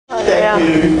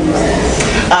who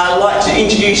like to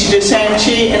introduce you to Sam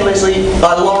Cheah and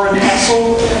Lauren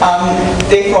Hassel.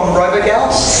 They're from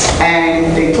Robogals,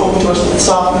 and they're talking to us this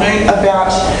afternoon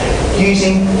about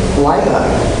using Lego.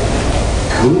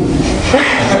 Cool.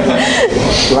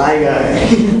 Lego.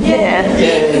 Yeah.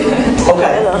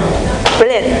 Okay.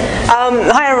 Brilliant.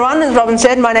 Hi everyone, as Robin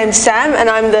said, my name's Sam and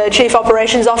I'm the Chief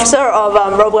Operations Officer of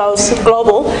Robogals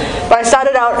Global. But I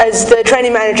started out as the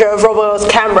training manager of Robogals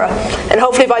Canberra, and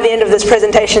hopefully by the end of this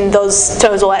presentation those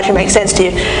terms will actually make sense to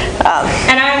you.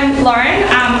 And I'm Lauren.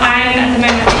 I'm at the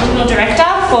moment Regional Director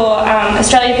for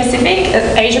Australia Pacific,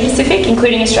 Asia Pacific,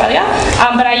 including Australia,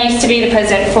 but I used to be the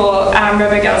President for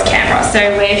Robogals Canberra. So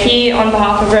we're here on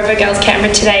behalf of Robogals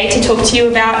Canberra today to talk to you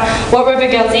about what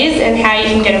Robogals is and how you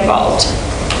can get involved.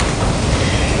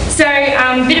 So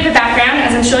a bit of a background,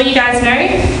 as I'm sure you guys know,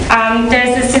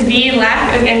 there's a severe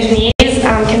lack of engineers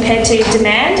compared to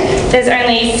demand. There's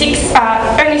only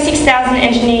 6,000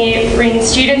 engineering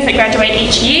students that graduate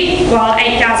each year, while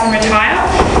 8,000 retire.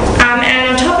 And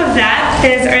on top of that,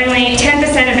 there's only 10%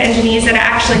 of engineers that are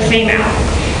actually female.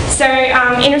 So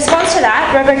in response to that,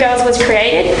 Robogals was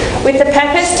created with the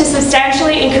purpose to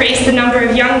substantially increase the number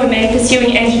of young women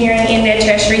pursuing engineering in their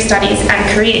tertiary studies and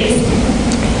careers.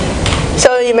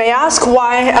 So you may ask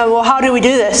why, well, how do we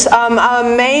do this? Our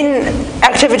main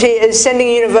activity is sending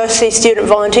university student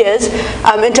volunteers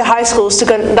into high schools to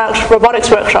conduct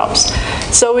robotics workshops.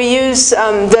 So we use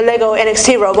the Lego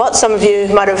NXT robots. Some of you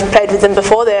might have played with them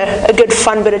before. They're a good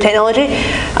fun bit of technology.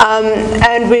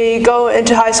 And we go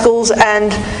into high schools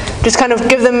and just kind of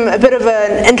give them a bit of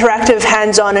an interactive,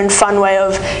 hands-on and fun way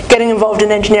of getting involved in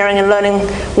engineering and learning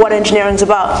what engineering's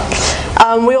about.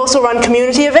 We also run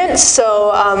community events,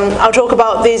 so I'll talk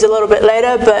about these a little bit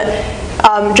later,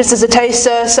 but just as a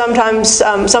taster, sometimes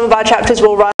some of our chapters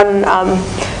will run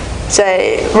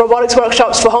say robotics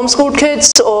workshops for homeschooled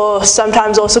kids, or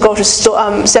sometimes also go to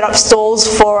set up stalls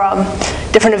for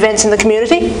different events in the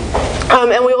community.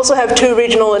 And we also have 2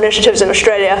 regional initiatives in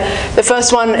Australia. The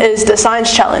first one is the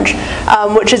Science Challenge,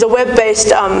 which is a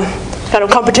web-based kind of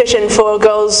competition for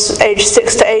girls aged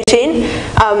 6 to 18.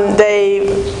 They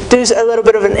do a little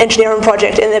bit of an engineering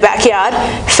project in their backyard,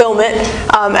 film it,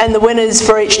 and the winners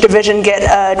for each division get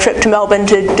a trip to Melbourne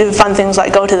to do fun things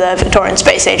like go to the Victorian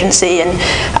Space Agency and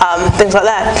things like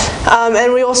that.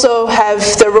 And we also have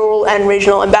the Rural and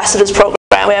Regional Ambassadors Program,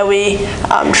 where we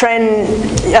train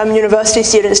university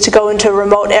students to go into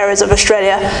remote areas of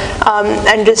Australia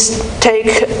and just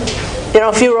take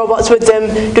a few robots with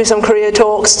them, do some career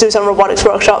talks, do some robotics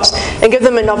workshops, and give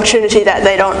them an opportunity that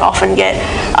they don't often get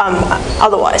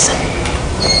otherwise.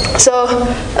 So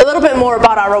a little bit more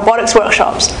about our robotics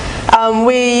workshops.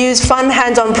 We use fun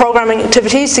hands-on programming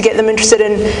activities to get them interested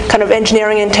in kind of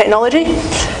engineering and technology.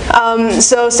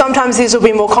 So sometimes these will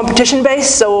be more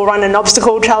competition-based, so we'll run an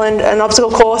obstacle challenge, an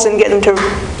obstacle course, and get them to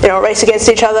race against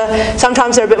each other.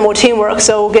 Sometimes they're a bit more teamwork,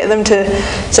 so we'll get them to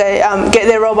say get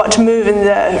their robot to move in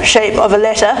the shape of a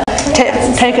letter,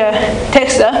 tape a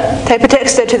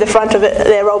texter to the front of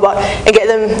their robot, and get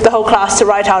them the whole class to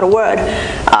write out a word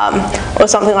or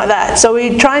something like that. So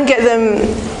we try and get them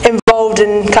involved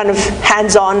in kind of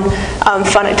hands-on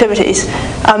fun activities.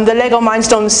 The Lego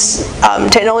Mindstorms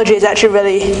technology is actually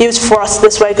really used for us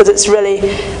this way because it's really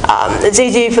it's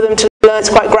easy for them to learn. It's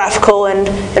quite graphical, and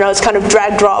it's kind of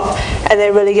drag drop, and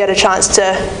they really get a chance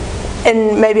to,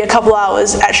 in maybe a couple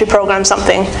hours, actually program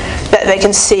something that they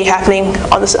can see happening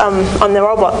on their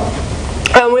robot.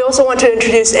 We also want to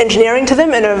introduce engineering to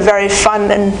them in a very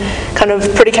fun and kind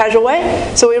of pretty casual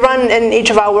way. So we run in each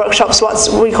of our workshops what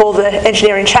we call the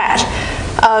engineering chat.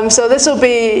 So this will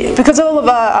be, because all of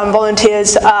our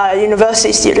volunteers are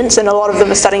university students and a lot of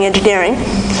them are studying engineering,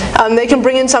 they can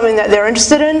bring in something that they're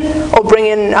interested in, or bring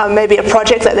in maybe a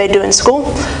project that they do in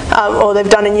school or they've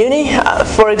done in uni.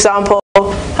 For example,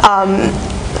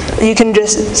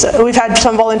 we've had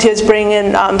some volunteers bring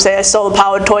in, say, a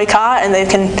solar-powered toy car, and they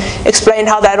can explain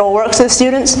how that all works to the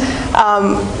students.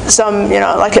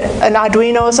 Like an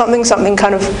Arduino or something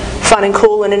kind of fun and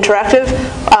cool and interactive.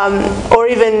 Or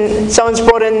even someone's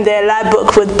brought in their lab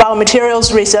book with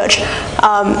biomaterials research,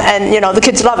 and the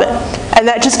kids love it. And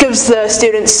that just gives the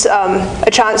students a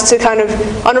chance to kind of,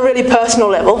 on a really personal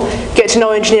level, get to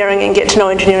know engineering and get to know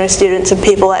engineering students and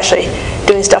people actually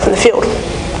doing stuff in the field.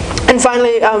 And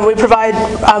finally, we provide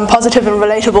positive and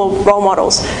relatable role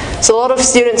models. So a lot of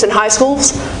students in high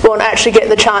schools won't actually get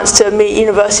the chance to meet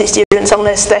university students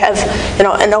unless they have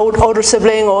an older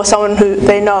sibling or someone who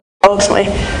they know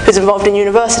who's involved in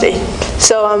university.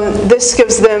 So this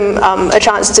gives them a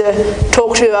chance to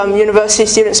talk to university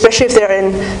students, especially if they're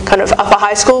in kind of upper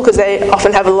high school, because they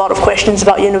often have a lot of questions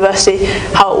about university,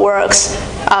 how it works,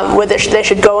 whether they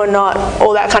should go or not,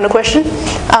 all that kind of question.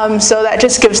 So that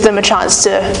just gives them a chance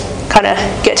to kind of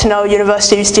get to know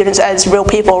university students as real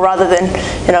people rather than,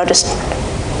 just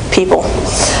people.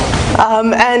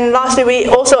 And lastly, we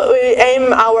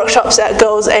aim our workshops at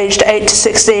girls aged 8 to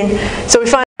 16. So we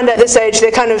find at this age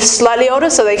they're kind of slightly older,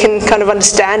 so they can kind of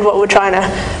understand what we're trying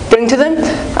to bring to them.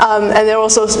 And they're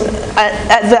also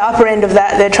at the upper end of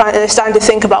that. They're starting to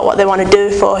think about what they want to do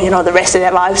for the rest of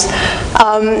their lives.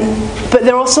 But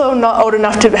they're also not old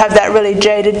enough to have that really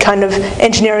jaded kind of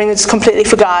engineering is completely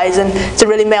for guys, and it's a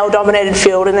really male-dominated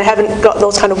field, and they haven't got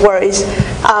those kind of worries.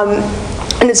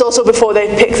 And it's also before they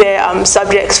pick their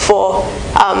subjects for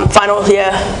final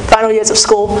years of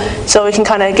school, so we can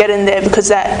kind of get in there because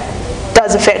that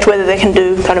does affect whether they can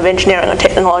do kind of engineering or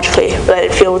technologically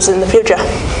related fields in the future.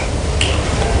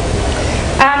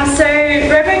 So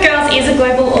Robogals is a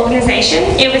global organisation.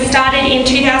 It was started in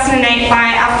 2008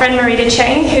 by our friend Marita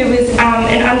Cheng, who was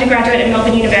an undergraduate at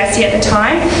Melbourne University at the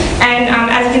time. And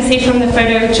as you can see from the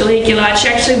photo of Julia Gillard, she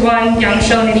actually won Young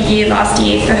Australian of the Year last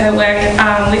year for her work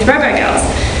with Robogals,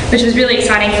 which was really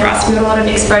exciting for us. We got a lot of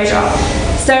exposure.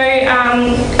 So,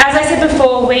 as I said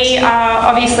before, we are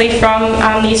obviously from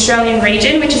the Australian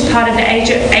region, which is part of the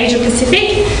Asia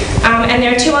Pacific, and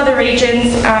there are two other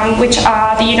regions, which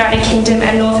are the United Kingdom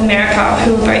and North America,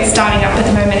 who are both starting up at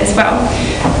the moment as well.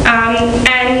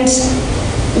 And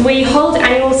we hold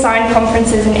annual sign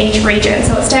conferences in each region.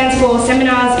 So it stands for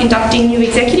Seminars Inducting New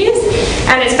Executives,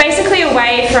 and it's basically a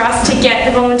way for us to get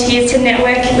the volunteers to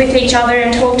network with each other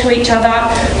and talk to each other,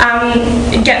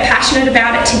 get passionate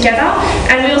about it together,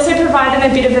 and we also provide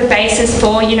them a bit of a basis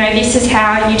for, this is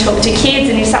how you talk to kids,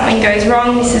 and if something goes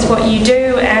wrong, this is what you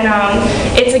do, and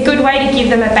it's a good way to give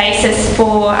them a basis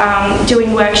for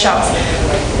doing workshops.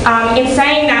 In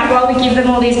saying that, while we give them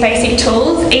all these basic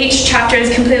tools, each chapter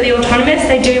is completely autonomous.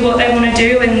 They do what they want to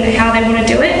do and how they want to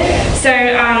do it. So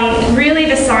really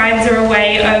the signs are a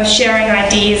way of sharing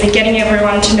ideas and getting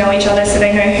everyone to know each other so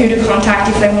they know who to contact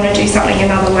if they want to do something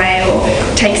another way or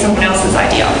take someone else's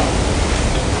idea.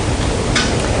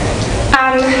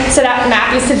 So that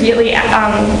map is severely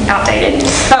outdated,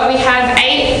 but we have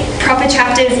 8 proper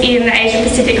chapters in the Asia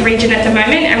Pacific region at the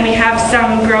moment, and we have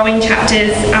some growing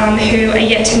chapters who are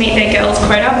yet to meet their girls'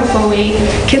 quota before we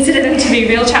consider them to be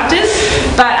real chapters.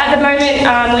 But at the moment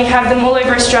we have them all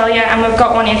over Australia, and we've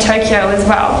got one in Tokyo as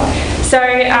well. So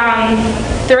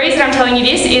the reason I'm telling you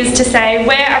this is to say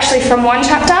we're actually from one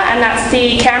chapter, and that's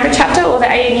the Canberra chapter or the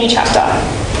ANU chapter.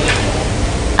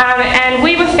 And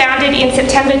we were founded in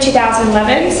September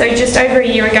 2011, so just over a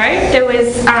year ago. There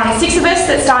was 6 of us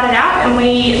that started out,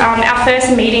 and our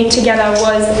first meeting together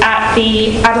was at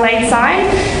the Adelaide side.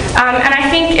 And I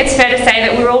think it's fair to say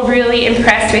that we're all really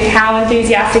impressed with how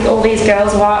enthusiastic all these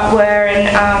girls were, and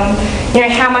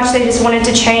how much they just wanted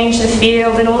to change the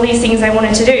field and all these things they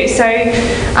wanted to do. So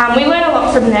we learned a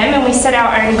lot from them, and we set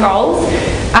our own goals.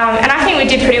 And I think we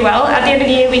did pretty well. At the end of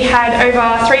the year, we had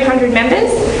over 300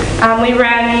 members. We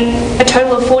ran a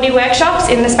total of 40 workshops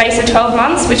in the space of 12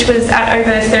 months, which was at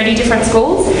over 30 different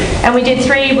schools. And we did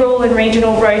 3 rural and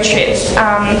regional road trips.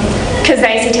 Because the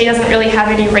ACT doesn't really have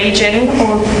any region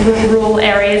or rural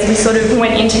areas, we sort of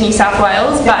went into New South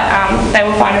Wales, but they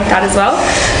were fine with that as well.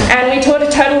 And we taught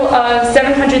a total of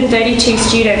 732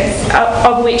 students,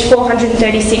 of which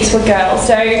 436 were girls.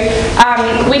 So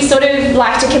we sort of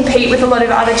like to compete with a lot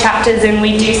of other chapters, and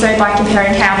we do so by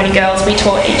comparing how many girls we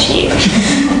taught each year.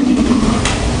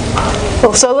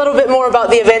 Cool. So a little bit more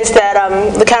about the events that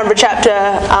the Canberra chapter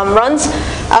runs.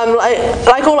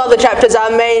 Like all other chapters, our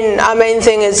main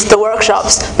thing is the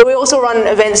workshops, but we also run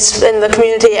events in the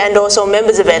community and also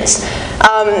members events.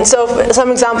 So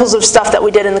some examples of stuff that we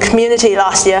did in the community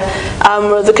last year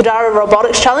were the Kadara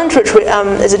Robotics Challenge, which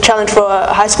is a challenge for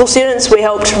high school students. We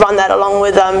helped run that along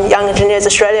with Young Engineers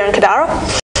Australia and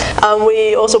Kadara.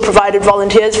 We also provided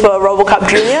volunteers for RoboCup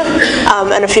Junior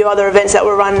and a few other events that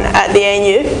were run at the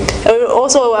ANU. And we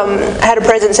also had a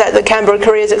presence at the Canberra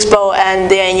Careers Expo and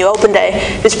the ANU Open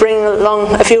Day, just bringing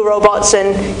along a few robots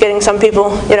and getting some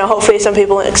people, hopefully some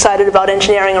people excited about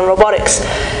engineering and robotics.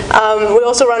 We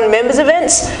also run members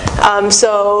events.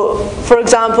 So, for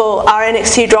example, our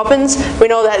NXT drop-ins, we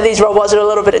know that these robots are a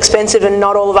little bit expensive and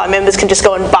not all of our members can just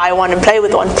go and buy one and play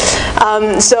with one.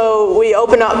 So we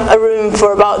open up a room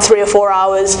for about 3 or 4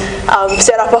 hours,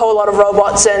 set up a whole lot of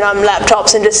robots and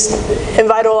laptops, and just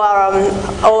invite all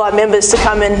our members to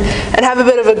come in and have a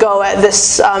bit of a go at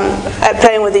this, at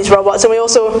playing with these robots. And we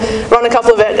also run a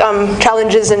couple of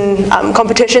challenges and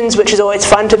competitions, which is always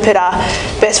fun to pit our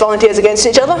best volunteers against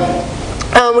each other.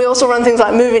 We also run things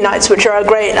like movie nights, which are a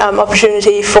great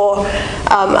opportunity for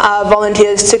our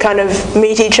volunteers to kind of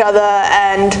meet each other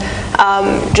and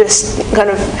just kind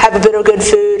of have a bit of good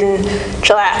food and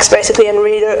chillax, basically, and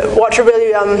watch a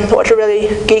really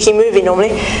geeky movie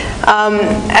normally.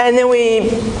 And then we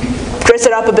dress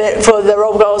it up a bit for the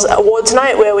Robogals Awards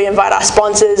Night, where we invite our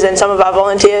sponsors and some of our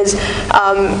volunteers,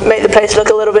 make the place look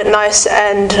a little bit nice,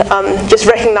 and just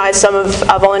recognize some of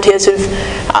our volunteers who've,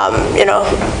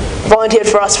 volunteered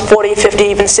for us 40, 50,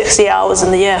 even 60 hours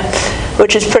in the year,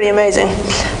 which is pretty amazing.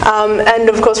 And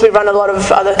of course we run a lot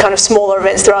of other kind of smaller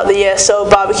events throughout the year, so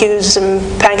barbecues and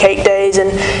pancake days, and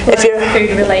if you're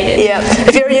food related. Yeah,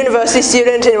 if you're a university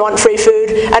student and want free food,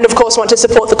 and of course want to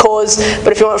support the cause,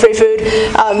 but if you want free food,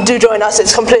 do join us,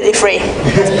 it's completely free.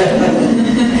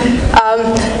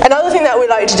 Another thing that we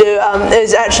like to do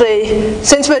is actually,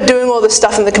 since we're doing all this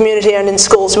stuff in the community and in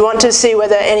schools, we want to see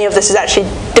whether any of this is actually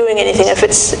doing anything, if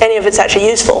any of it's actually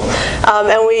useful.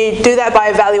 And we do that by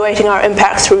evaluating our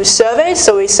impact through surveys.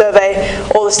 So we survey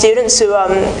all the students who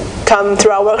come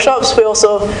through our workshops. We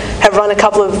also have run a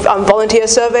couple of volunteer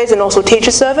surveys and also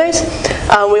teacher surveys.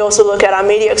 We also look at our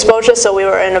media exposure. So we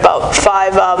were in about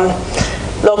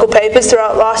 5 local papers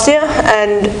throughout last year,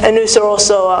 and ANUSA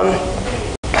also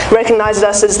recognized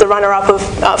us as the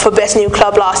runner-up for Best New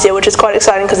Club last year, which is quite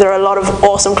exciting because there are a lot of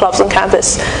awesome clubs on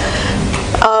campus.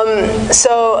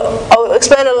 So I'll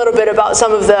explain a little bit about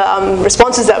some of the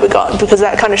responses that we got, because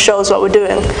that kind of shows what we're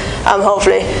doing,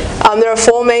 hopefully. There are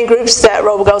 4 main groups that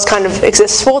Robogals kind of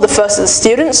exists for. The first is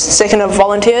students, second are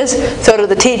volunteers, third are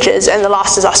the teachers, and the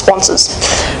last is our sponsors.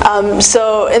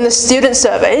 So in the student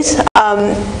surveys,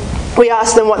 we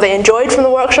asked them what they enjoyed from the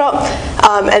workshop,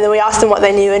 and then we asked them what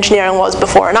they knew engineering was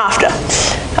before and after.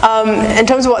 In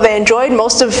terms of what they enjoyed,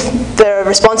 most of the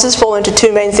responses fall into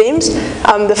 2 main themes.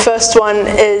 The first one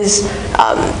is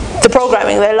the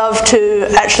programming. They love to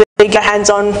actually get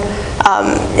hands-on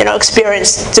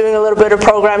experience doing a little bit of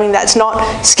programming that's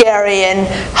not scary and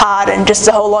hard and just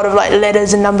a whole lot of like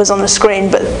letters and numbers on the screen,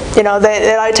 but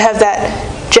they like to have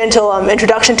that gentle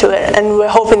introduction to it, and we're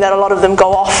hoping that a lot of them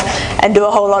go off and do a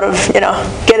whole lot of,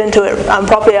 get into it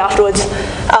properly afterwards.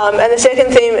 And the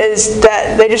second theme is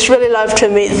that they just really love to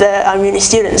meet the uni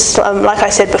students. Like I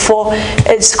said before,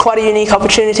 it's quite a unique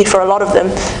opportunity for a lot of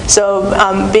them, so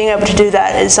being able to do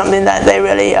that is something that they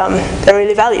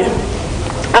really value.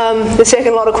 The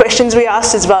second lot of questions we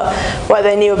asked is about what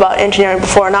they knew about engineering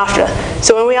before and after.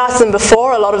 So when we asked them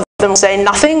before, a lot of them will say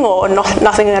nothing or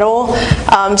nothing at all.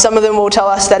 Some of them will tell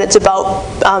us that it's about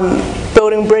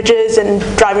building bridges and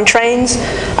driving trains.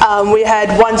 We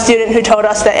had one student who told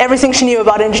us that everything she knew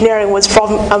about engineering was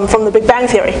from the Big Bang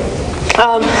Theory.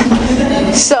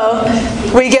 So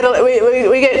we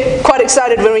get quite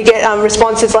excited when we get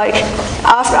responses like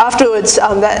afterwards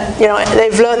that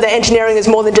they've learned that engineering is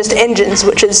more than just engines,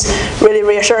 which is really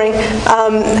reassuring,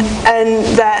 and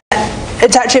that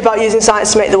it's actually about using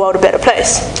science to make the world a better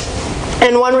place.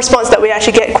 And one response that we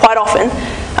actually get quite often,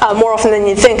 more often than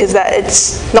you'd think, is that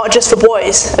it's not just for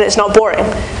boys and it's not boring,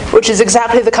 which is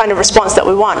exactly the kind of response that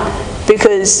we want,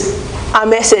 because our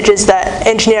message is that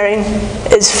engineering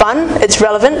is fun, it's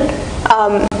relevant,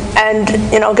 and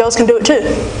girls can do it too.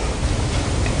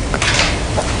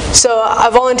 So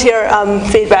our volunteer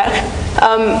feedback,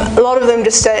 a lot of them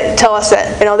just tell us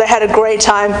that they had a great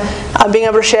time being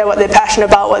able to share what they're passionate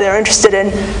about, what they're interested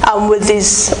in with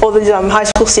all these high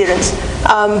school students.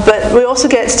 But we also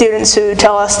get students who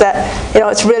tell us that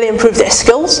it's really improved their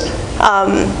skills,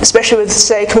 especially with,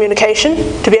 say, communication,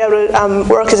 to be able to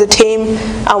work as a team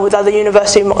with other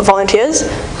university volunteers.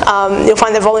 You'll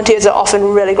find that volunteers are often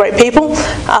really great people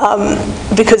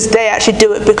because they actually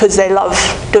do it because they love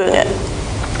doing it.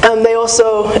 They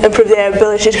also improve their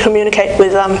ability to communicate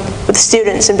with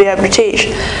students and be able to teach.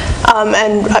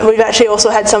 And we've actually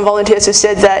also had some volunteers who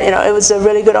said that it was a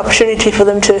really good opportunity for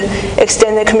them to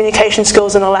extend their communication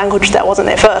skills in a language that wasn't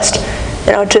their first.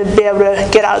 To be able to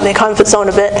get out of their comfort zone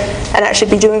a bit and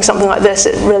actually be doing something like this,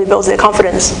 it really builds their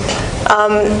confidence.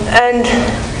 And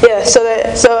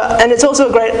it's also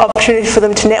a great opportunity for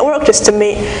them to network, just to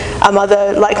meet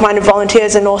other like-minded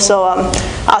volunteers, and also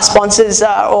our sponsors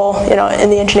are all in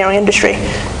the engineering industry.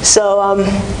 So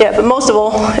but most of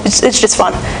all, it's just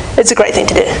fun. It's a great thing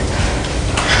to do.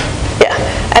 Yeah,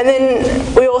 and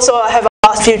then we also have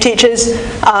asked a few teachers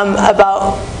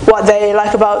about what they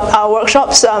like about our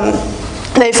workshops.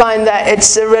 They find that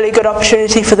it's a really good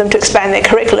opportunity for them to expand their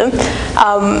curriculum,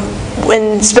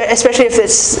 especially if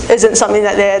this isn't something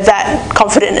that they're that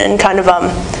confident in kind of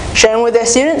sharing with their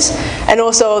students, and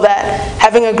also that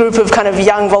having a group of kind of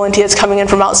young volunteers coming in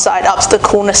from outside ups the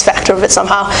coolness factor of it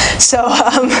somehow. So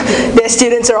their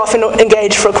students are often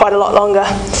engaged for quite a lot longer.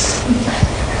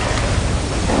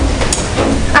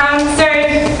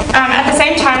 At the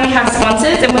same time, we have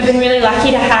sponsors, and we've been really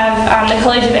lucky to have the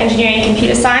College of Engineering and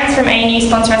Computer Science from ANU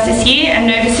sponsor us this year, and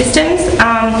Nova Systems,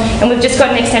 and we've just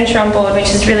got an extension on board, which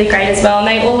is really great as well. And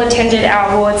they all attended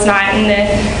our awards night, and the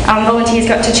volunteers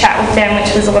got to chat with them,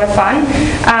 which was a lot of fun.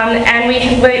 And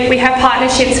we have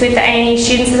partnerships with the ANU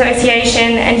Students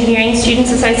Association, Engineering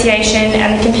Students Association,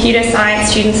 and the Computer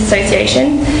Science Students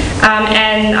Association,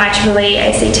 and IEEE,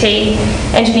 ACT,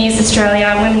 Engineers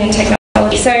Australia, Women in Technology.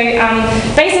 So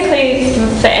basically,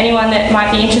 for anyone that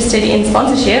might be interested in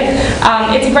sponsorship,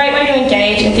 it's a great way to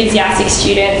engage enthusiastic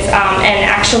students and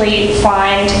actually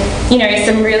find,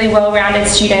 some really well-rounded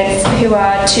students who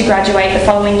are to graduate the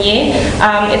following year.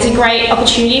 It's a great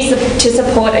opportunity to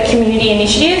support a community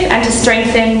initiative and to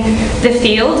strengthen the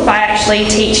field by actually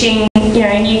teaching,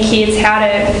 new kids how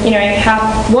to,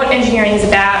 what engineering is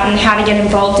about and how to get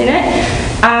involved in it.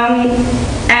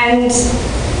 And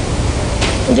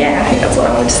yeah, I think that's what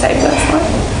I wanted to say for that slide.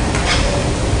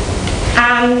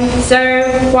 So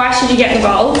why should you get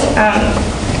involved?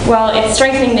 Well, it's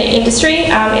strengthening the industry.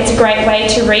 It's a great way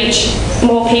to reach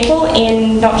more people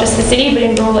in not just the city but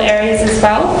in rural areas as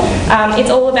well. It's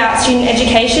all about student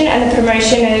education and the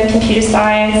promotion of computer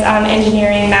science,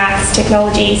 engineering, maths,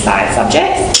 technology, science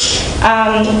subjects.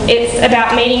 It's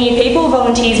about meeting new people,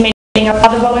 volunteers meeting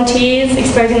other volunteers,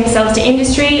 exposing themselves to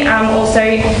industry,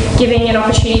 also giving an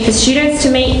opportunity for students to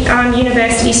meet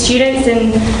university students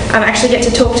and actually get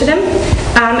to talk to them.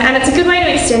 And it's a good way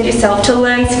to extend yourself, to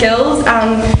learn skills,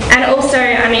 and also,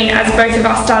 as both of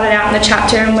us started out in the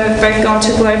chapter and we've both gone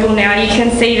to global now, you can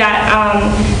see that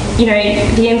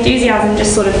the enthusiasm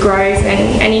just sort of grows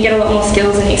and you get a lot more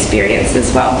skills and experience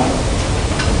as well.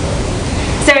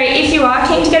 So if you are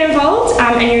keen to get involved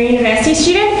and you're a university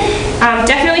student,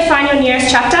 definitely find your nearest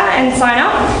chapter and sign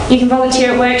up. You can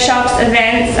volunteer at workshops,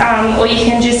 events, or you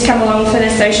can just come along for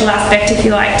the social aspect if you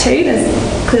like too. There's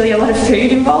clearly a lot of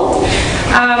food involved.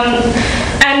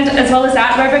 And as well as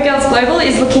that, Robogals Global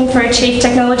is looking for a Chief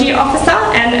Technology Officer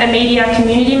and a Media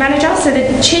Community Manager. So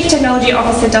the Chief Technology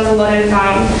Officer does a lot of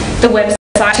the website,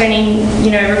 turning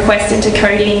requests into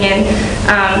coding and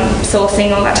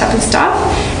sourcing, all that type of stuff.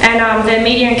 And the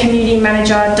Media and Community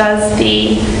Manager does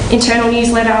the internal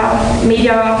newsletter,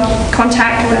 media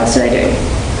contact. What else do they do?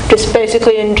 Just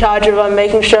basically in charge of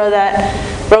making sure that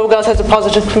Robogals has a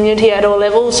positive community at all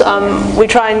levels. We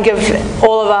try and give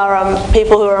all of our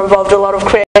people who are involved a lot of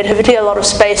creativity, a lot of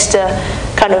space to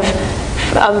kind of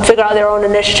figure out their own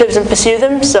initiatives and pursue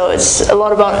them. So it's a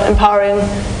lot about empowering.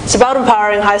 It's about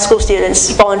empowering high school students,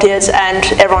 volunteers, and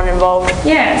everyone involved.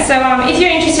 Yeah. So if you're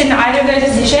interested in either of those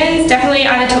positions, definitely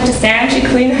either talk to Sam. She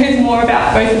clearly knows more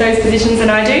about both of those positions than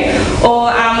I do,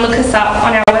 or look us up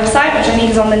on our website, which I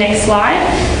think is on the next slide.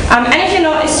 And if you're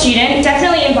not a student,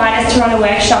 definitely invite us to run a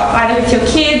workshop, either with your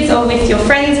kids or with your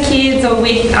friends' kids, or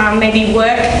with maybe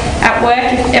work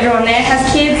if everyone there has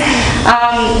kids,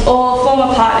 or form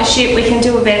a partnership. We can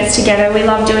do events together. We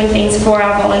love doing things for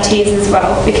our volunteers as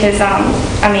well because,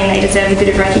 they deserve a bit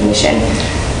of recognition.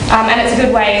 And it's a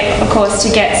good way, of course, to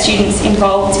get students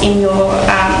involved in your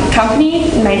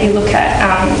company, maybe look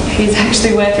at who's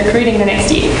actually worth recruiting the next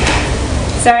year.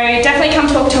 So definitely come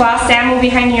talk to us. Sam will be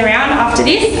hanging around after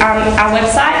this. Our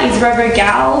website is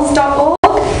robogals.org.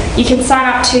 You can sign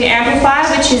up to Amplify,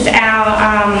 which is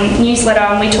our newsletter,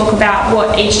 and we talk about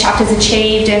what each chapter's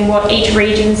achieved and what each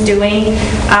region's doing.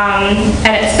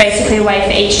 And it's basically a way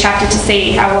for each chapter to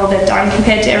see how well they've done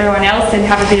compared to everyone else and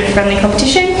have a bit of friendly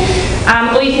competition.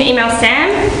 Or you can email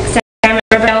Sam at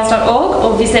robogals.org,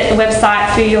 or visit the website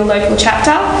for your local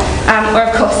chapter, or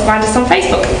of course find us on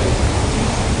Facebook.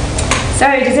 So,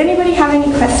 does anybody have any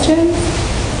questions?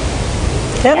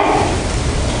 Yep. Yeah.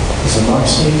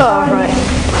 Oh, right.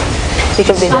 You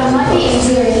can be there. It might be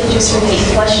easier if you just repeat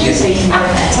the question so you can know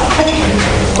better.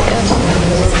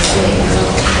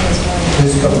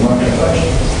 Who's got the microphone?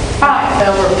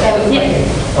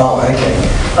 Yeah. Oh, okay.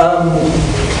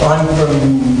 I'm from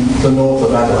the north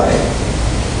of Adelaide.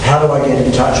 How do I get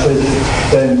in touch with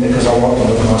them because I want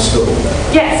them at my school?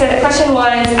 Yeah, so the question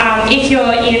was, if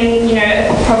you're in,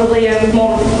 probably a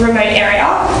more remote area,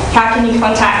 how can you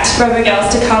contact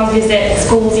Robogals to come visit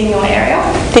schools in your area?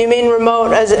 Do you mean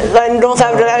remote as like North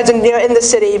Adelaide, as in in the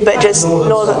city, but just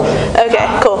northern? Okay,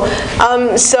 cool.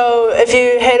 So if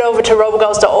you head over to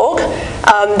robogals.org,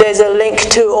 there's a link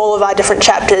to all of our different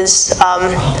chapters.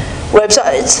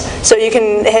 Websites, so you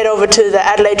can head over to the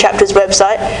Adelaide chapter's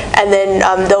website, and then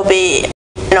there'll be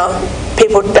people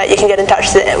people that you can get in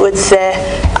touch with there.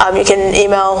 You can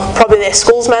email probably their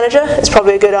schools manager. It's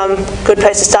probably a good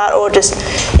place to start, or just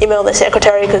email the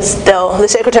secretary, because the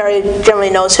secretary generally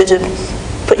knows who to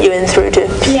put you in through to.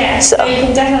 Yeah, so you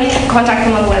can definitely contact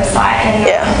them on the website, and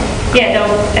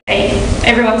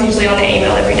everyone's usually on their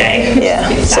email every day. Yeah,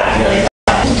 so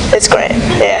it's great.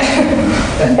 Yeah.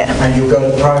 And you'll go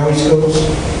to primary schools?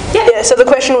 Yeah, so the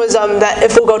question was that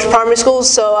if we'll go to primary schools.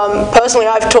 So personally,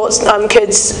 I've taught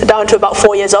kids down to about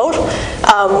 4 years old,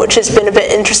 which has been a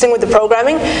bit interesting with the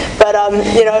programming. But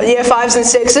you know, year 5s and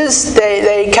 6s,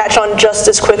 they catch on just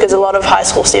as quick as a lot of high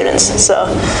school students. So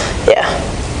yeah.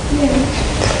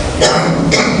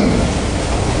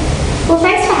 Well,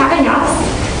 thanks for having us.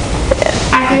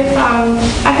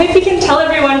 I hope you can tell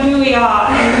everyone who we are,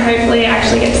 and hopefully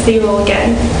actually get to see you all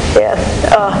again. Yeah.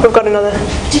 We've got another.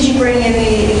 Did you bring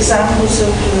any examples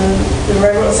of the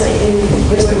robots that you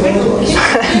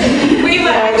We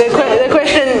were. The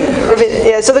question.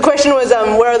 Yeah. So the question was,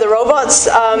 where are the robots?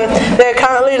 They're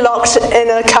currently locked in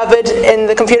a cupboard in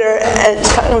the computer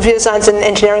science and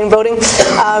engineering building,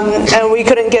 and we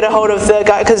couldn't get a hold of the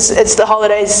guy because it's the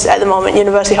holidays at the moment,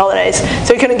 university holidays.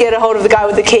 So we couldn't get a hold of the guy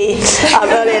with the key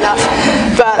early enough.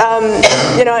 But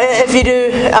you know, if you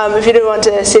do want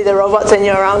to see the robots and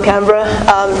you're around Canberra,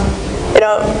 you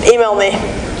know, email me.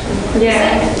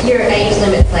 Yeah. Your age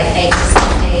limit's like 8 to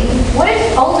 16. What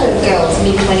if older girls,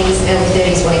 mid-20s, early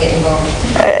 30s, want to get involved?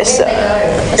 So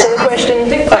the question.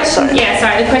 The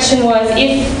question was,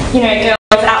 if you know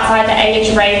girls outside the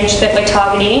age range that we're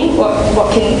targeting,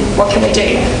 what can we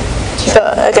do? So,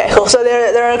 okay, cool. So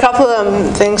there are a couple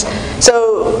of things.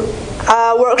 So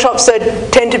workshops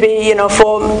that tend to be, you know,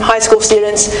 for high school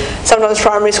students, sometimes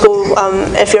primary school,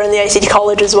 if you're in the ACT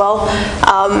college as well,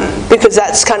 because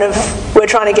that's kind of, we're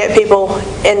trying to get people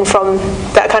in from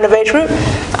that kind of age group.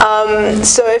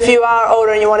 So if you are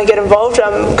older and you want to get involved,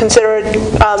 consider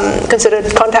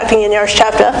contacting your nearest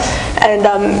chapter, and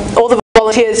all the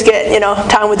volunteers get, you know,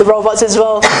 time with the robots as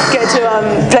well, get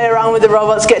to play around with the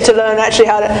robots, get to learn actually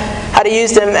how to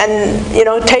use them, and, you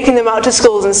know, taking them out to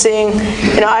schools and seeing,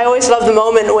 you know, I always love the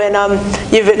moment when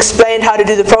you've explained how to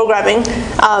do the programming,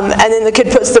 and then the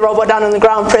kid puts the robot down on the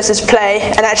ground, presses play,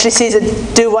 and actually sees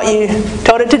it do what you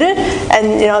told it to do,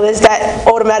 and, you know, there's that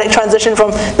automatic transition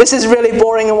from, this is really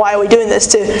boring and why are we doing this,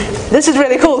 to, this is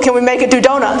really cool, can we make it do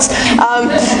donuts?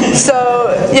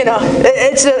 So, you know,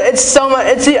 it's so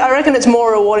much, I reckon it's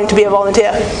more rewarding to be a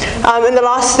volunteer. And the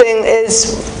last thing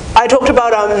is, I talked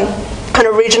about kind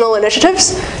of regional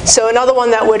initiatives. So another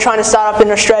one that we're trying to start up in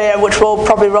Australia, which we'll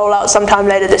probably roll out sometime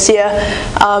later this year,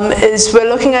 is we're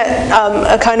looking at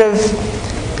a kind of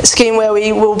scheme where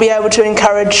we will be able to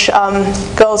encourage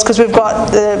girls, because we've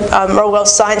got the Robogals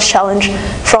Science Challenge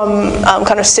from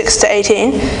kind of 6 to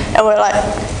 18, and we're like,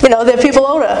 you know, there are people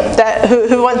older that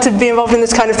who want to be involved in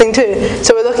this kind of thing too.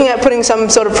 So we're looking at putting some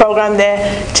sort of program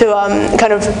there to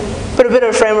kind of put a bit of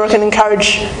a framework and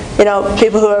encourage, you know,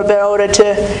 people who are a bit older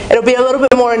to, it'll be a little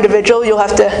bit more individual, you'll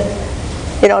have to,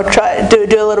 you know, try do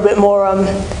a little bit more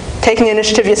taking the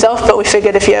initiative yourself, but we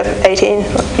figured if you're 18,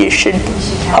 you should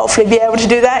hopefully be able to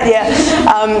do that.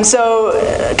 Yeah. So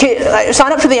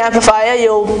sign up for the amplifier.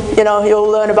 You'll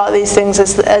learn about these things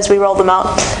as we roll them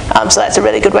out. So that's a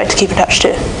really good way to keep in touch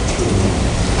too.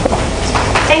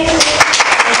 Thank you.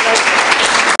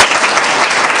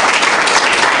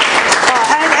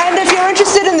 And if you're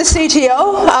interested in the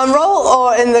CTO role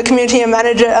or in the community and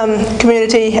manager,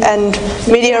 community and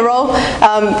media role,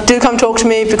 do come talk to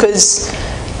me, because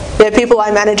there are people I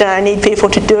manage and I need people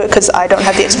to do it because I don't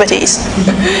have the expertise.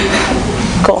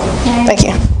 Cool. Thank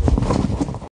you.